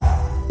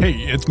Hey,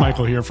 it's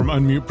Michael here from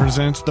Unmute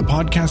Presents, the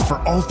podcast for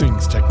all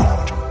things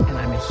technology. And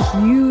I'm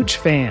a huge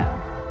fan.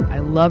 I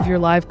love your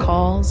live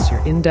calls, your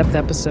in-depth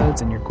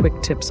episodes, and your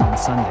quick tips on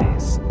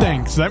Sundays.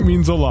 Thanks, that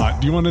means a lot.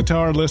 Do you want to tell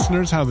our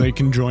listeners how they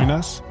can join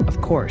us?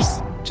 Of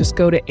course. Just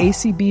go to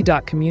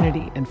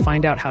acb.community and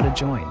find out how to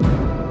join.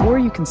 Or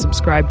you can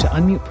subscribe to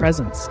Unmute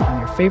Presents on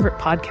your favorite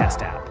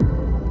podcast app.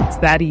 It's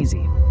that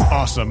easy.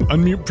 Awesome.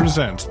 Unmute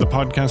Presents, the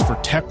podcast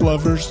for tech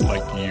lovers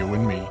like you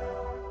and me.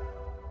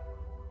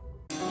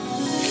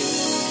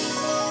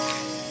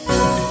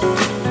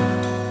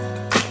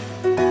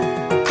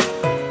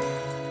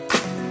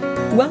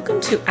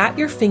 Welcome to At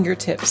Your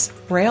Fingertips,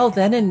 Braille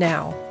Then and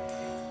Now.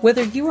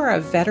 Whether you are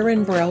a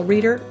veteran Braille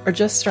reader or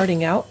just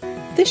starting out,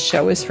 this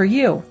show is for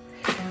you.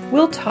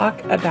 We'll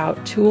talk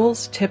about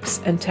tools,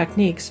 tips, and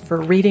techniques for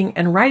reading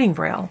and writing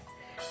Braille.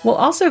 We'll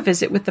also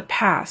visit with the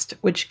past,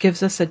 which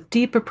gives us a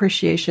deep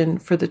appreciation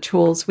for the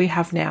tools we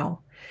have now.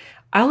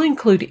 I'll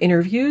include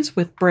interviews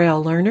with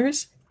Braille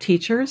learners,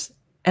 teachers,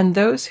 and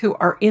those who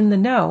are in the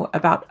know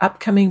about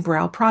upcoming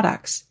Braille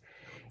products.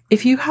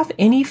 If you have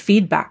any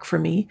feedback for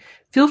me,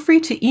 feel free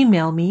to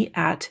email me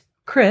at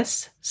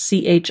Chris,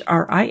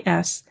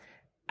 C-H-R-I-S,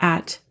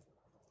 at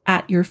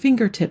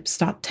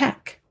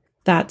yourfingertips.tech.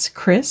 That's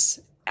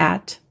Chris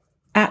at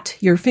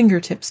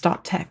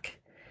yourfingertips.tech.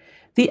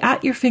 The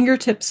At Your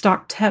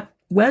Fingertips.tech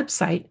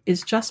website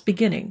is just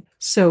beginning,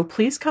 so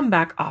please come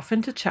back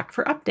often to check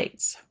for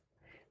updates.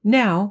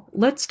 Now,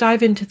 let's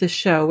dive into the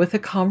show with a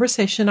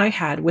conversation I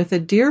had with a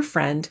dear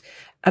friend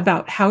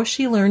about how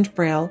she learned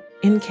Braille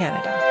in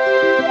Canada.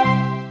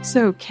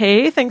 So,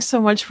 Kay, thanks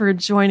so much for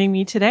joining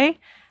me today.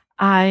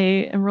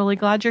 I am really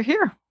glad you're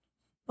here.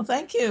 Well,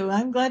 thank you.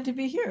 I'm glad to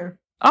be here.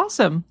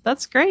 Awesome.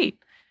 That's great.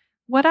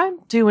 What I'm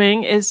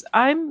doing is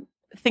I'm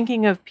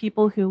thinking of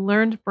people who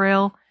learned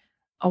Braille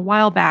a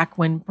while back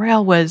when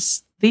Braille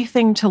was the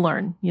thing to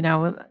learn. You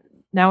know,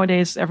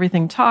 nowadays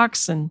everything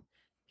talks and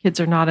kids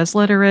are not as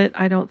literate,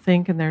 I don't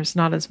think, and there's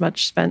not as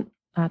much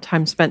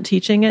time spent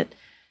teaching it.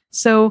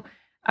 So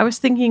I was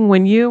thinking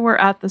when you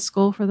were at the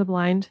School for the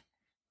Blind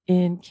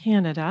in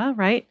Canada,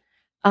 right?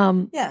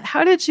 Yeah.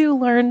 How did you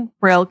learn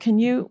Braille?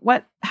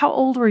 How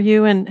old were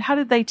you and how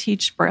did they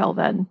teach Braille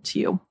then to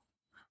you?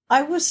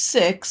 I was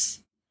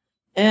 6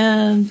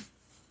 and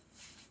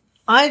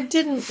I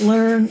didn't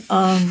learn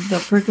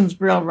the Perkins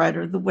Braille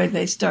writer the way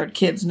they start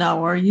kids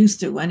now, or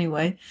used to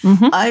anyway.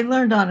 Mm-hmm. I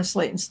learned on a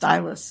slate and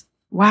stylus.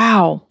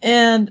 Wow.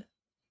 And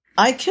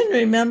I can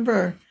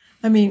remember,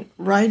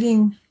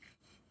 writing,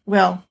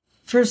 well,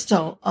 first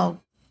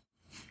I'll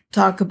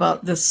talk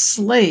about the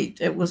slate.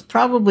 It was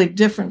probably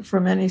different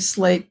from any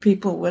slate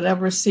people would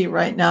ever see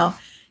right now.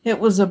 It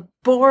was a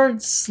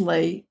board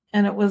slate,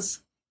 and it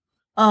was,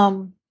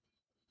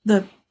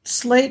 the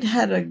slate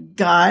had a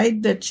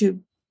guide that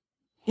you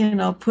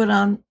put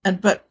on,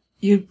 but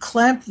you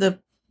clamp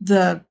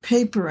the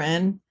paper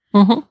in,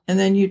 mm-hmm. and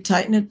then you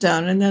tighten it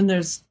down, and then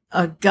there's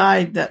a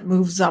guide that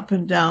moves up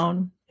and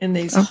down in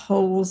these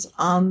holes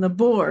on the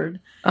board.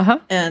 Uh-huh.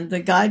 And the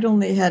guide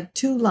only had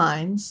 2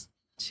 lines.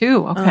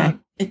 2, okay.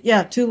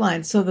 2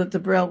 lines, so that the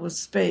Braille was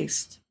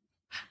spaced.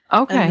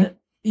 Okay.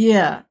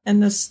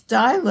 And the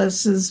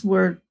styluses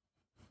were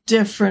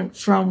different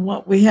from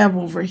what we have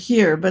over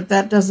here, but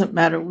that doesn't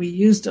matter. We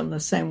used them the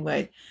same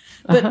way.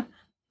 But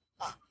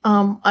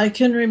I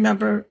can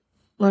remember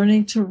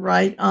learning to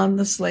write on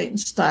the slate and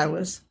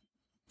stylus.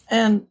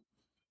 And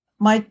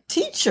my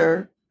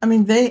teacher,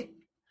 they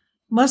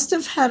must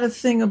have had a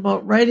thing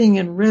about writing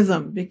in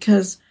rhythm,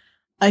 because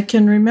I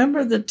can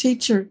remember the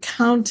teacher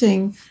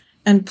counting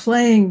and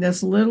playing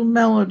this little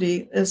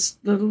melody, this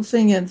little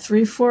thing in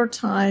 3/4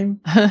 time,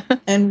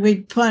 and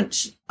we'd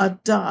punch a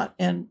dot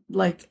and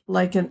like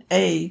an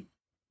A.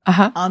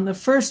 On the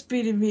first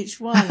beat of each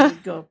one,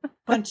 we'd go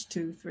punch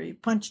 2 3,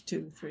 punch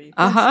 2 3,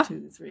 punch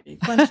 2 3,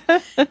 punch,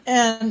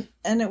 and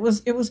it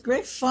was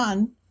great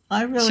fun.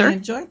 I really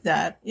enjoyed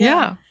that.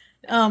 Yeah.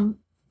 It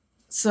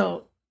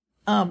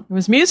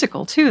was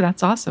musical too.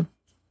 That's awesome.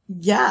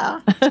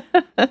 Yeah.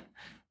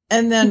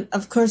 And then,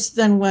 of course,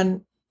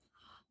 when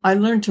I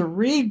learned to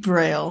read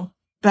Braille,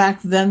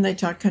 back then they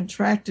taught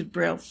contracted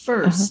Braille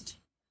first.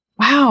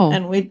 Wow.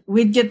 And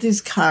we'd get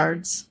these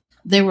cards.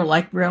 They were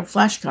like Braille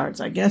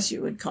flashcards, I guess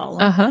you would call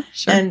them.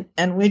 Sure.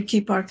 And we'd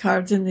keep our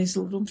cards in these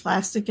little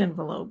plastic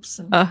envelopes.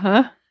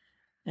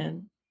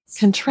 And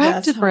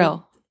contracted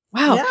Braille.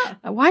 Wow. Yeah,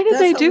 why did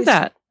they do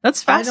that?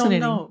 That's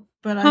fascinating. I don't know,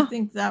 but I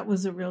think that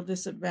was a real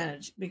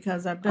disadvantage,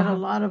 because I bet a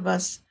lot of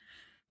us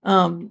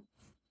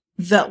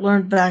that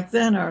learned back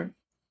then are,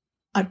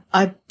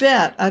 I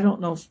bet, I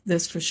don't know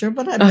this for sure,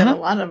 but I bet a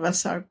lot of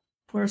us are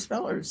poor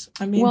spellers.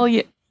 Well,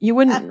 you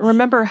wouldn't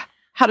remember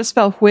how to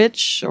spell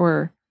which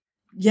or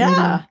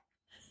that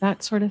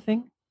sort of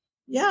thing.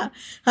 Yeah.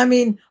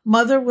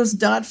 Mother was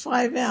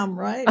 .5M,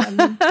 right?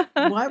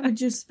 Why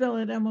would you spell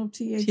it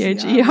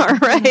M-O-T-H-E-R?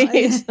 Right.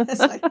 It's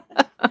like,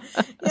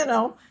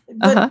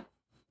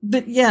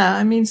 but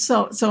yeah,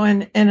 so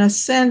in a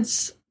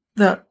sense,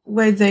 the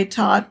way they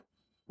taught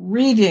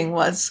reading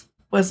was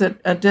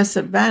a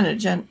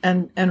disadvantage,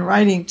 and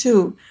writing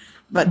too.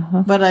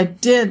 But I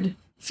did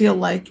feel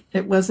like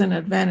it was an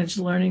advantage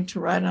learning to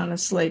write on a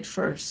slate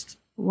first.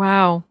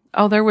 Wow.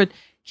 Oh,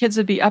 kids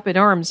would be up in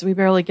arms. We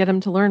barely get them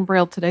to learn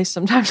Braille today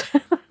sometimes.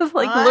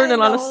 Like learning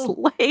on a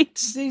slate.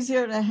 It's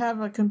easier to have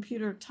a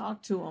computer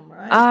talk to them,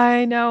 right?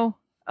 I know.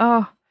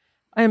 Oh,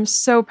 I am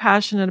so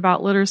passionate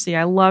about literacy.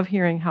 I love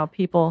hearing how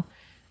people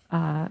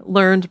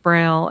learned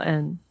Braille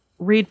and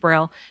read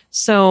Braille.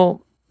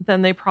 So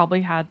then they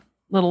probably had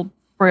little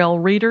Braille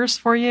readers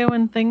for you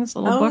and things,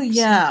 little books. Oh,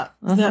 yeah.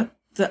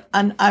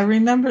 And I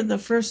remember the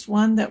first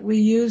one that we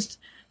used.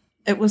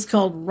 It was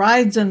called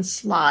Rides and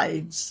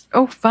Slides.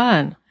 Oh,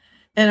 fun.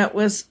 And it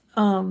was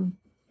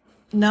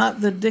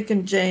not the Dick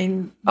and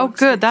Jane. Oh,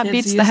 good. That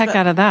beats the heck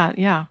out of that.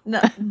 Yeah.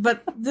 No,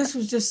 but this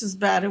was just as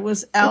bad. It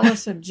was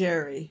Alice and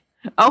Jerry.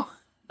 Oh.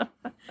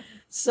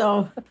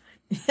 So,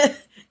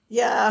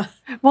 yeah.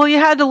 Well, you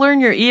had to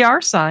learn your ER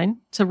sign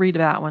to read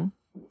that one.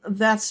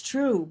 That's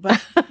true.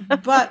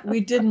 But we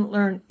didn't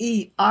learn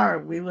ER.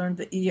 We learned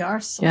the ER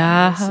sign.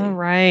 Yeah,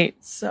 right.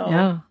 So,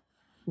 yeah.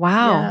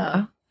 Wow.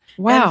 Yeah.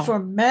 Wow. And for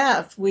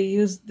math, we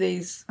used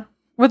these.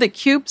 Were the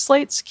cube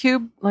slates,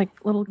 like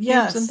little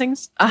cubes and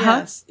things?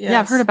 Yes. Yeah,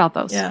 I've heard about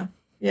those. Yeah.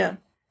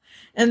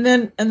 And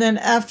then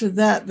after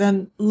that,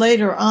 then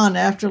later on,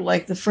 after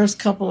like the first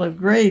couple of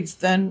grades,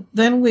 then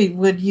we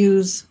would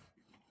use,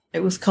 it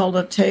was called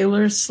a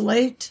Taylor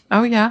slate.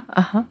 Oh, yeah.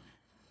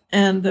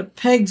 And the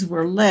pegs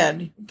were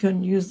lead. You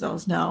couldn't use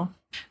those now.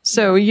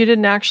 So you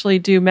didn't actually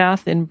do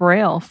math in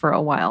Braille for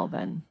a while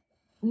then?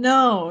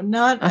 No,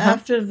 not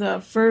after the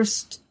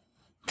first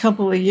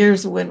couple of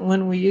years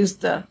when we used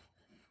the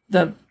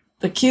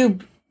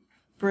cube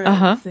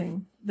Braille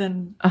thing.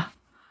 Then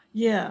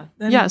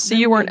so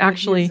you weren't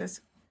actually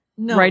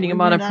writing them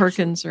on a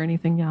Perkins or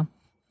anything. Yeah.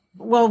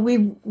 Well,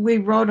 we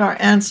wrote our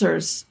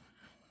answers.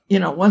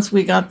 Once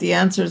we got the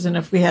answers, and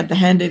if we had to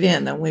hand it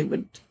in, then we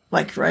would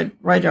like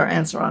write our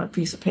answer on a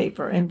piece of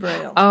paper in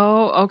Braille.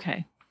 Oh,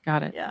 okay,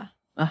 got it. Yeah.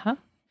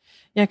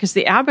 Yeah, because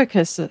the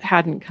abacus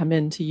hadn't come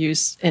into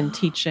use in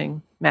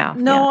teaching math.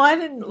 No, yet. I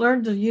didn't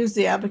learn to use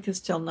the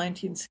abacus till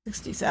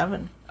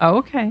 1967. Oh,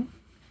 okay.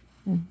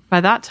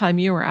 By that time,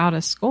 you were out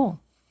of school.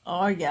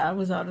 Oh, yeah, I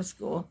was out of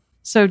school.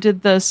 So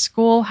did the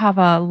school have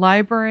a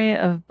library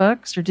of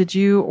books, or did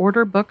you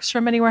order books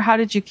from anywhere? How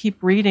did you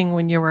keep reading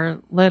when you were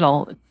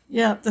little?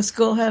 Yeah, the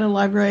school had a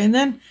library. And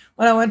then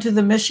when I went to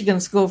the Michigan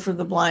School for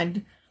the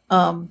Blind,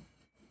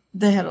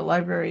 they had a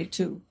library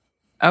too.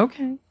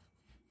 Okay.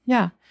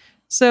 Yeah.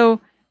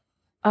 So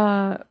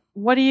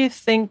what do you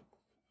think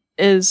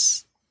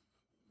is,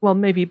 well,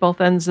 maybe both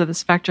ends of the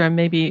spectrum,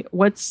 maybe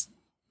what's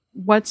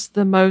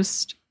the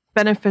most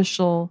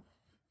beneficial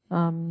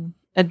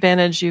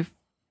advantage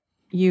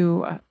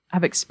you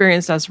have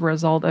experienced as a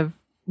result of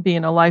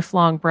being a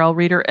lifelong Braille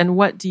reader, and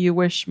what do you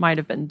wish might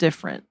have been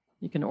different?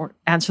 You can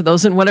answer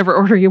those in whatever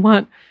order you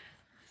want.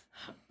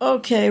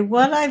 Okay,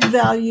 what I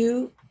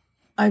value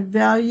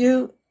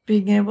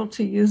being able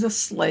to use a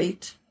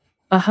slate.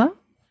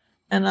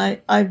 And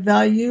I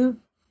value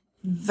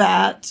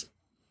that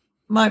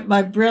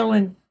my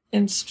Braille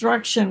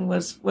instruction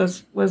was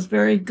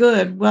very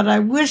good. What I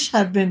wish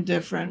had been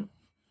different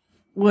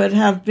would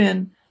have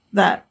been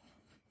that,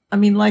 I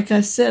mean, like I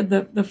said,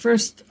 the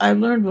first I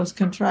learned was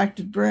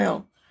contracted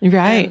Braille.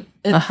 Right.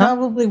 And it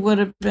probably would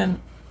have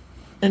been,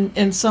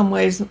 in some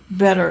ways,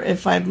 better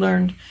if I'd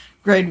learned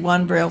grade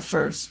 1 Braille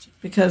first.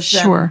 Because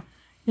then,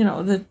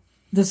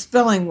 the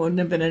spelling wouldn't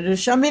have been an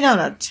issue. I mean, I'm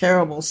not a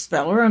terrible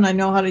speller, and I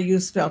know how to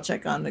use spell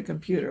check on the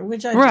computer,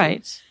 which I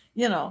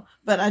do,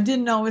 but I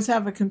didn't always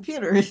have a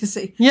computer, you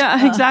see.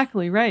 Yeah,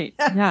 exactly, right.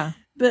 Yeah.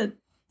 But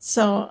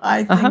so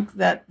I think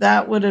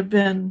that would have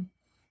been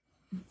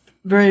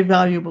very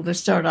valuable to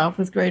start off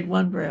with grade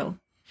 1 Braille.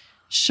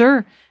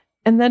 Sure.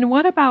 And then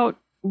what about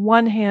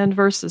one hand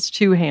versus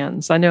two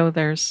hands? I know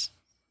there's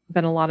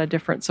been a lot of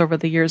difference over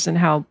the years in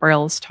how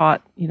Braille is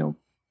taught,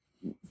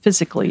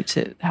 physically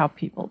to how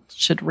people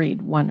should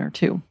read one or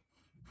two.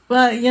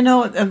 Well,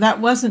 that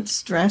wasn't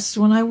stressed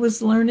when I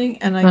was learning,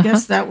 and I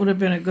guess that would have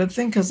been a good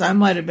thing because I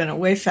might have been a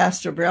way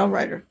faster Braille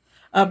reader.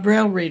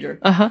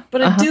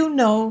 But I do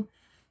know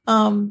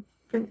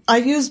I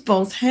use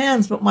both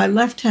hands, but my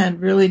left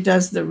hand really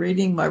does the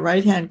reading. My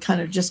right hand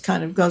kind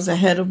of goes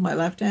ahead of my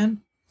left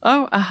hand.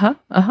 Oh,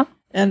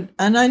 And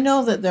I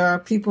know that there are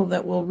people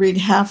that will read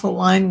half a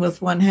line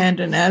with one hand,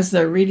 and as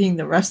they're reading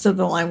the rest of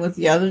the line with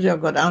the other, they'll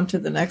go down to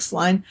the next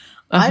line.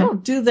 I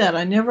don't do that.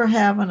 I never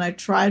have, and I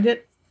tried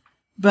it,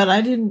 but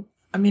I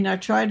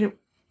tried it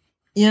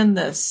in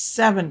the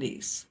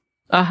 70s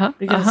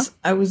because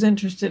I was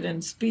interested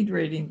in speed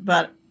reading,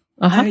 but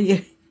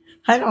I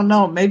don't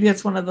know. Maybe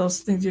it's one of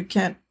those things you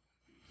can't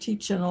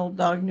teach an old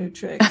dog new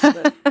tricks.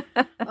 But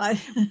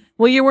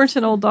well, you weren't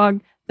an old dog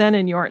then,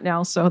 and you aren't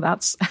now, so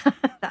that's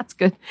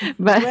good.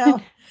 But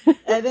well,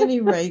 at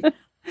any rate,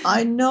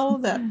 I know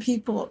that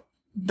people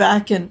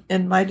back in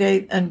my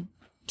day and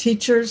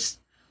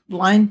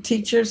blind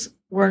teachers,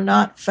 were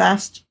not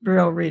fast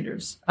Braille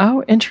readers.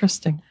 Oh,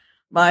 interesting.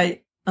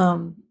 My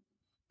one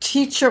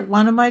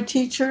of my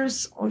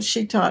teachers,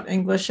 she taught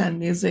English and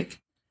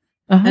music,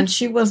 and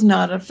she was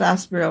not a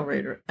fast Braille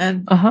reader.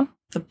 And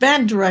the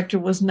band director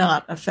was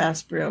not a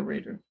fast Braille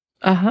reader.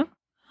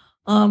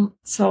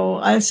 So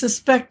I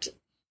suspect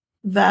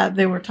that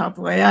they were taught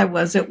the way I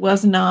was. It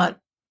was not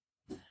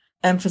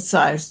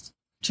emphasized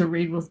to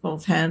read with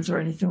both hands or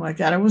anything like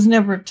that. I was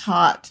never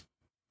taught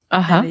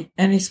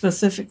any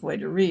specific way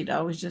to read.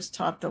 I was just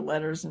taught the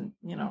letters and,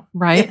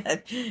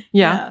 Right.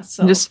 Yeah.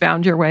 So just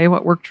found your way,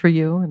 what worked for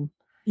you, and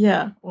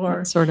or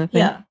that sort of thing.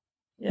 Yeah.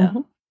 Yeah.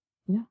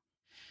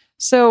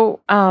 So,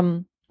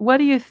 what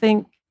do you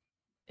think,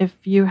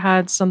 if you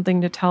had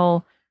something to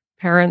tell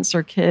parents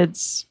or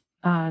kids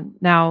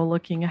now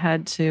looking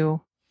ahead to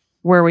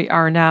where we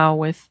are now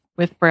with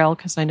Braille?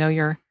 Because I know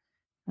you're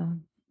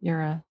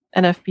a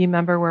NFB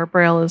member where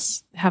Braille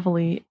is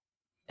heavily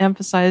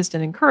emphasized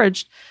and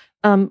encouraged.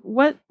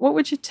 What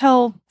would you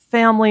tell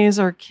families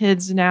or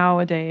kids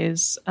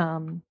nowadays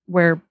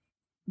where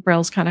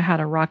Braille's kind of had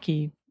a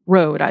rocky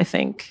road? I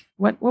think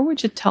what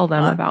would you tell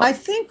them about? I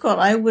think what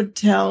I would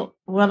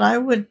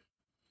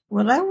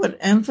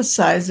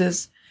emphasize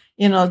is,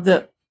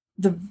 the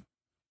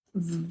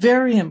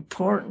very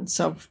importance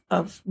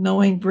of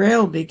knowing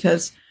Braille,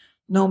 because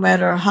no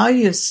matter how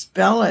you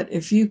spell it,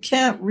 if you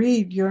can't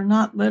read, you're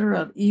not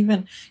literate.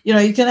 Even,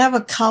 you can have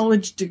a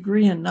college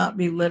degree and not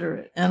be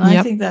literate. And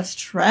I think that's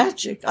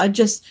tragic. I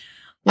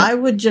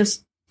would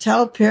just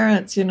tell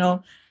parents,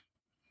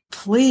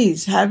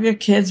 please have your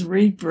kids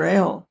read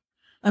Braille.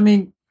 I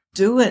mean,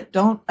 do it.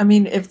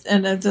 If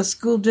the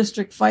school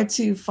district fights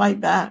you,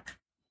 fight back.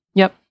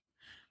 Yep.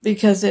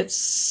 Because it's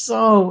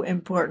so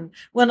important.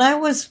 When I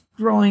was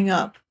growing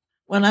up,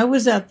 when I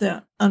was at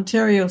the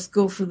Ontario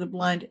School for the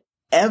Blind,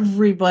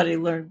 everybody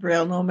learned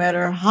Braille, no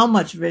matter how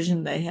much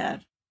vision they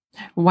had.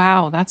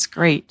 Wow, that's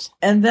great.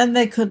 And then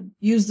they could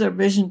use their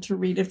vision to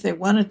read if they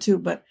wanted to,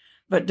 but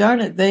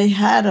darn it, they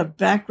had a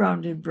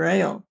background in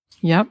Braille.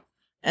 Yep.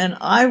 And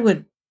I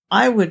would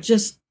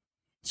just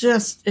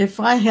if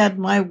I had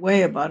my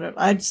way about it,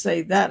 I'd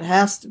say that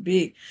has to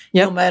be,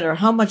 no matter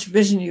how much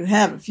vision you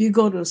have. If you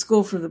go to a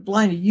school for the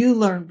blind, you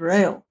learn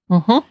Braille.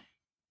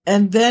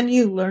 And then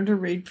you learn to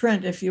read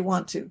print if you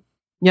want to.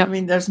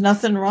 Yep. There's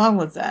nothing wrong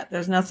with that.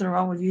 There's nothing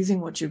wrong with using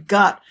what you've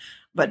got.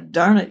 But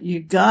darn it, you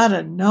got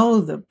to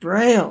know the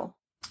Braille.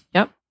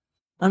 Yep.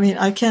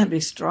 I can't be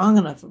strong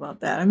enough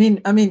about that.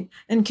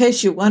 In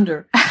case you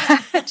wonder.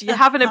 Do you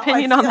have an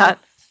opinion on that?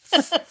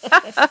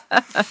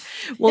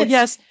 Well,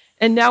 yes.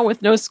 And now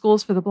with no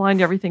schools for the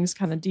blind, everything's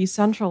kind of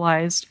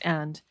decentralized.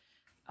 And,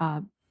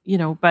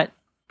 but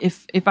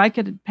if I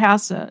could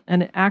pass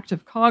an act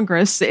of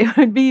Congress, it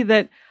would be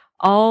that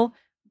all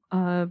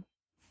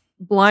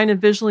blind and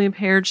visually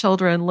impaired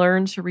children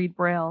learn to read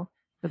Braille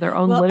for their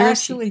own literacy.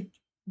 Actually,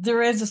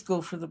 there is a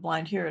school for the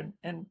blind here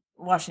in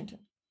Washington.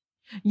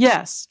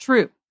 Yes,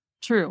 true.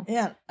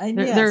 Yeah,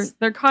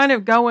 they're kind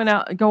of going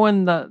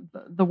the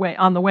way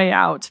on the way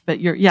out. But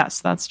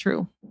yes, that's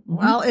true.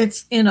 Well,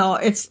 it's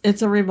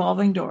a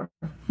revolving door.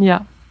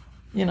 Yeah,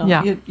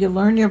 you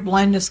learn your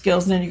blindness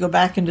skills, and then you go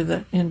back into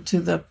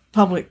the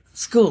public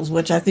schools,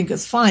 which I think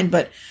is fine.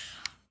 But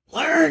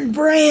learn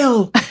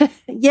Braille.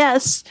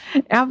 Yes,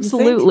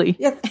 absolutely.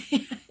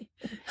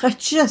 I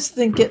just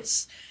think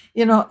it's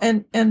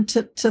and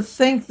to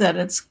think that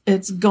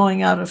it's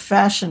going out of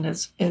fashion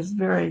is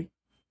very.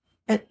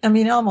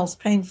 Almost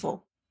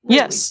painful. Really.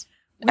 Yes,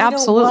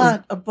 absolutely. We don't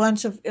want a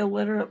bunch of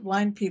illiterate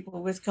blind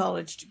people with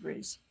college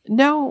degrees.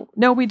 No,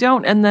 we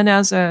don't. And then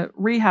as a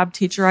rehab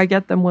teacher, I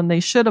get them when they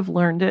should have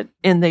learned it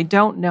and they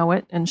don't know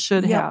it and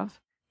should have.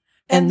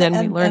 And then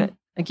we learn it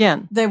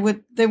again. They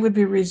would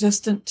be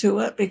resistant to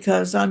it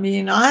because,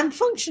 I'm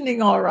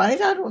functioning all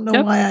right. I don't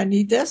know why I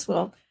need this.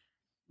 Well,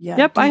 yeah.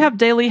 Yep, I have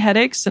daily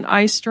headaches and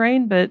eye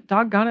strain, but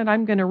doggone it,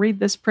 I'm going to read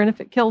this print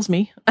if it kills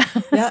me.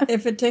 Yeah,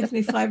 if it takes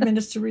me 5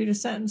 minutes to read a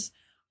sentence,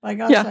 my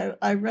gosh,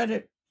 I read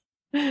it.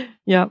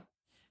 Yep.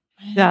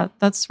 Yeah,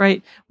 that's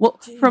right. Well,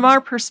 from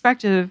our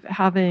perspective,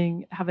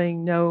 having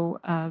no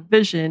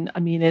vision,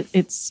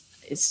 it's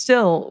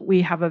still,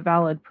 we have a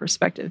valid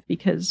perspective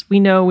because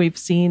we know we've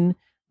seen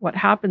what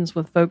happens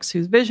with folks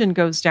whose vision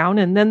goes down,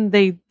 and then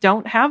they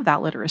don't have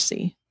that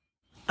literacy.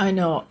 I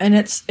know, and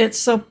it's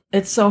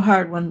so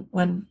hard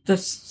when the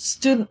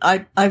student.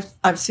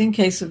 I've seen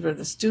cases where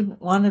the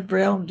student wanted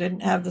Braille and didn't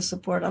have the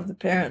support of the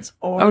parents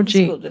or the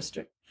school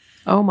district.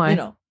 Oh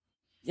my!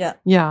 Yeah.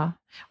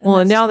 Well,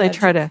 and now they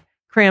try to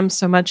cram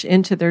so much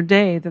into their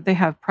day that they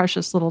have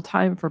precious little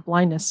time for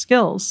blindness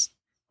skills.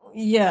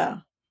 Yeah.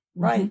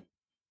 Right.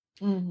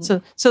 Mm-hmm.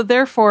 So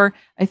therefore,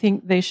 I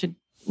think they should,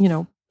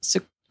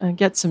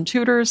 get some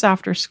tutors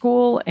after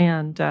school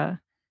and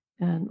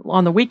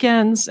on the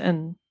weekends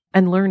and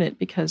learn it,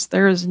 because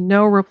there is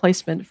no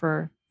replacement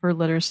for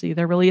literacy.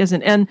 There really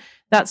isn't. And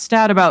that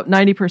stat about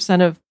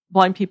 90% of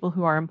blind people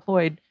who are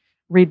employed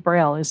read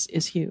Braille is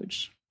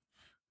huge.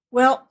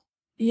 Well,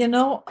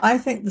 I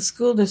think the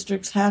school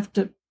districts have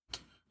to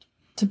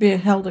be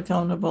held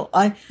accountable.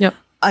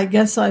 I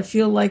guess I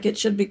feel like it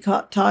should be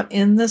taught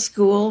in the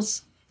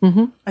schools.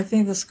 Mm-hmm. I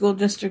think the school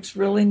districts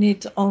really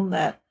need to own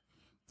that.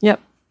 Yep,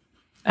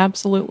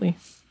 absolutely.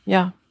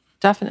 Yeah,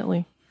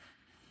 definitely.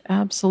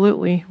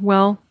 Absolutely.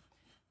 Well,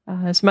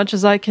 as much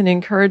as I can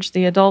encourage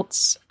the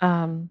adults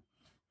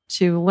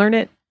to learn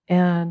it,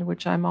 and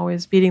which I'm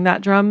always beating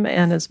that drum,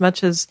 and as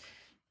much as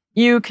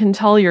you can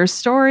tell your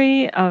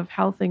story of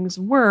how things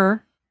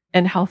were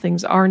and how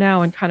things are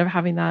now, and kind of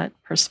having that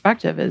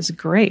perspective is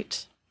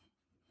great.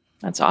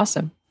 That's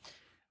awesome.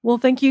 Well,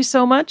 thank you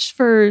so much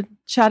for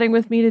chatting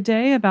with me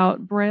today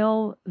about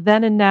Braille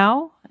then and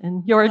now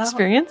and your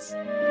experience.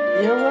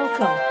 You're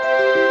welcome.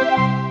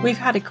 We've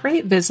had a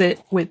great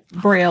visit with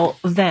Braille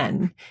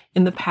then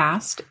in the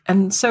past,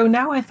 and so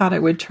now I thought I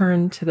would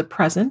turn to the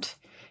present,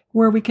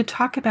 where we could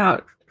talk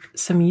about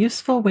some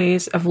useful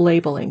ways of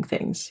labeling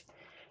things.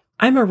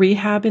 I'm a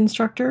rehab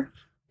instructor,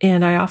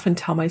 and I often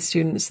tell my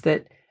students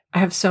that I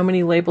have so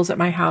many labels at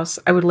my house,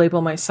 I would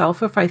label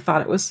myself if I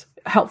thought it was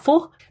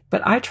helpful,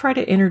 but I try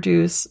to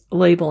introduce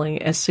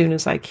labeling as soon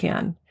as I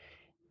can.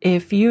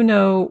 If you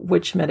know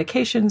which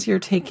medications you're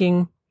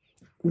taking,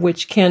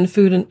 which canned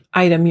food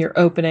item you're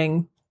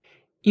opening,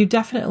 you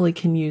definitely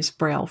can use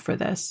Braille for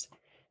this.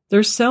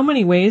 There's so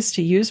many ways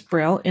to use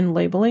Braille in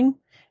labeling,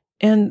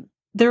 and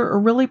there are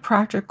really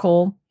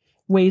practical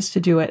ways to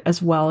do it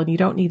as well, and you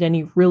don't need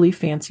any really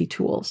fancy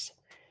tools.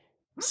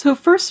 So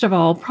first of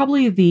all,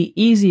 probably the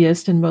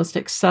easiest and most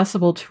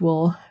accessible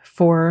tool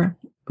for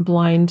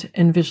blind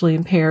and visually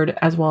impaired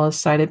as well as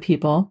sighted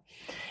people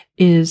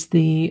is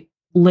the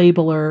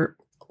labeler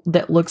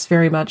that looks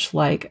very much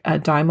like a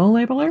Dymo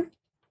labeler.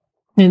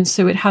 And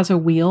so it has a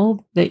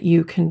wheel that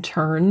you can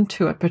turn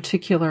to a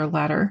particular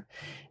letter.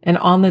 And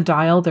on the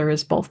dial, there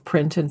is both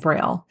print and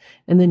Braille.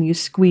 And then you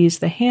squeeze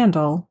the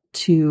handle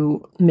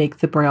to make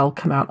the Braille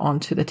come out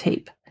onto the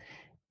tape.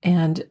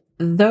 And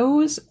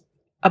those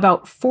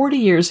about 40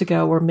 years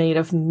ago were made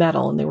of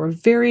metal, and they were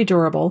very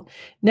durable.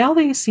 Now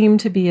they seem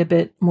to be a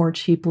bit more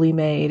cheaply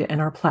made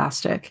and are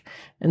plastic.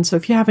 And so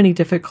if you have any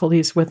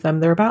difficulties with them,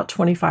 they're about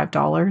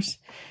 $25.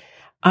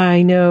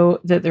 I know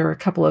that there are a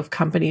couple of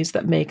companies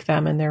that make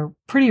them, and they're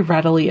pretty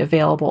readily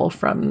available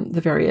from the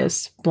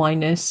various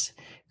blindness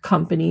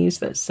companies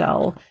that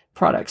sell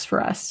products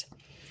for us.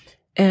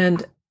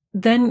 And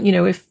then,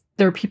 if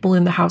there are people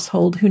in the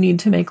household who need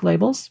to make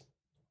labels,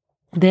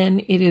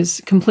 then it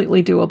is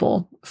completely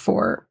doable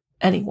for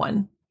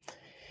anyone.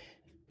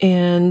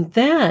 And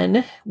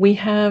then we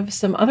have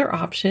some other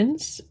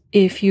options.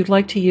 If you'd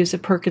like to use a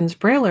Perkins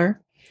Brailler,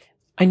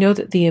 I know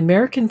that the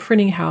American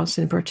Printing House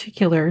in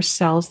particular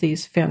sells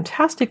these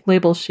fantastic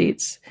label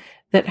sheets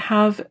that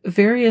have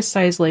various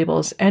size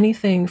labels,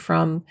 anything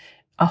from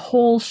a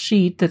whole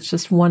sheet that's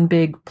just one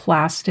big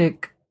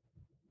plastic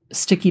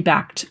sticky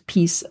backed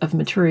piece of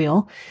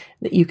material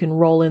that you can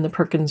roll in the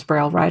Perkins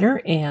Braille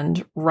writer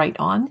and write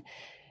on.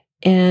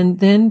 And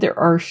then there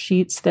are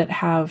sheets that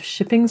have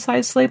shipping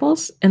size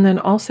labels, and then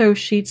also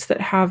sheets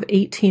that have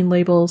 18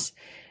 labels,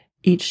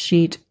 each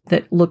sheet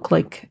that look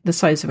like the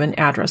size of an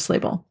address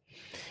label.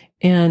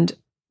 And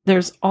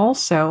there's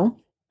also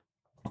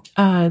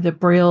the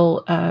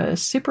Braille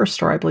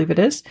Superstore, I believe it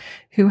is,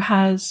 who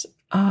has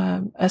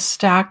a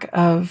stack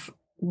of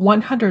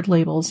 100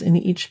 labels in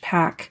each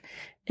pack,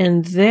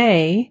 and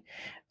they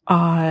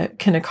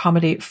can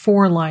accommodate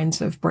 4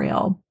 lines of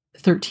Braille,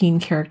 13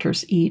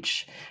 characters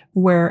each,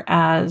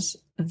 whereas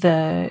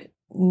the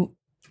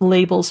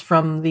labels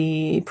from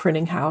the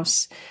printing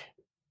house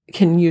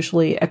can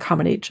usually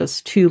accommodate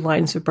just 2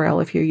 lines of Braille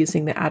if you're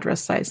using the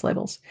address size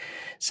labels.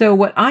 So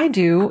what I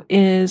do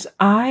is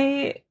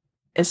as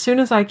soon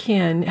as I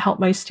can, help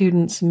my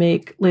students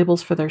make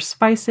labels for their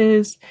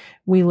spices.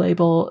 We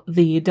label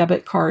the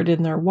debit card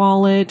in their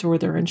wallet or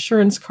their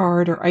insurance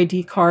card or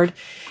ID card.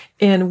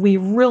 And we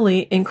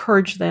really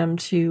encourage them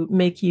to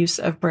make use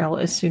of Braille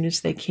as soon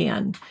as they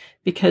can.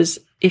 Because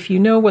if you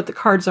know what the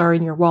cards are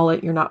in your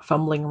wallet, you're not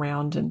fumbling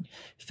around and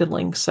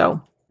fiddling.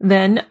 So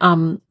then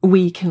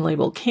we can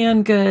label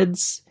canned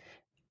goods.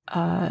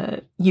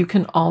 You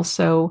can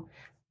also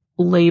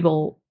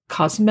label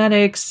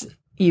cosmetics.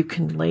 You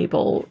can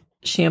label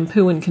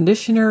shampoo and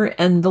conditioner,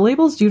 and the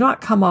labels do not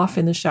come off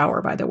in the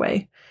shower, by the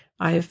way.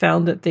 I have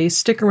found that they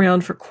stick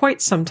around for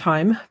quite some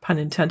time, pun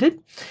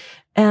intended,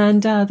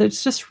 and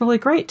it's just really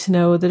great to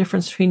know the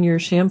difference between your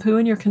shampoo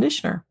and your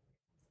conditioner.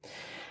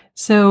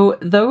 So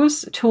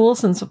those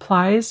tools and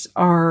supplies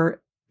are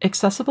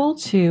accessible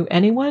to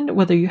anyone,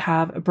 whether you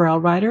have a Braille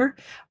writer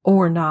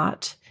or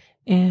not,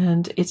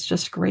 and it's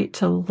just great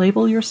to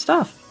label your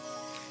stuff.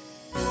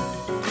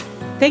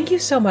 Thank you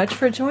so much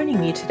for joining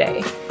me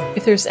today.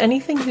 If there's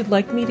anything you'd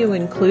like me to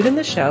include in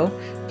the show,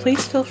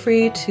 please feel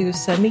free to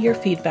send me your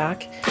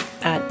feedback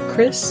at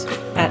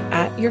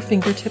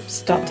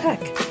chris@atyourfingertips.tech.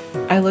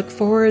 I look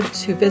forward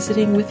to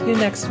visiting with you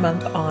next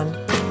month on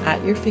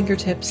At Your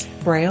Fingertips,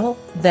 Braille,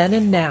 Then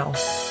and Now.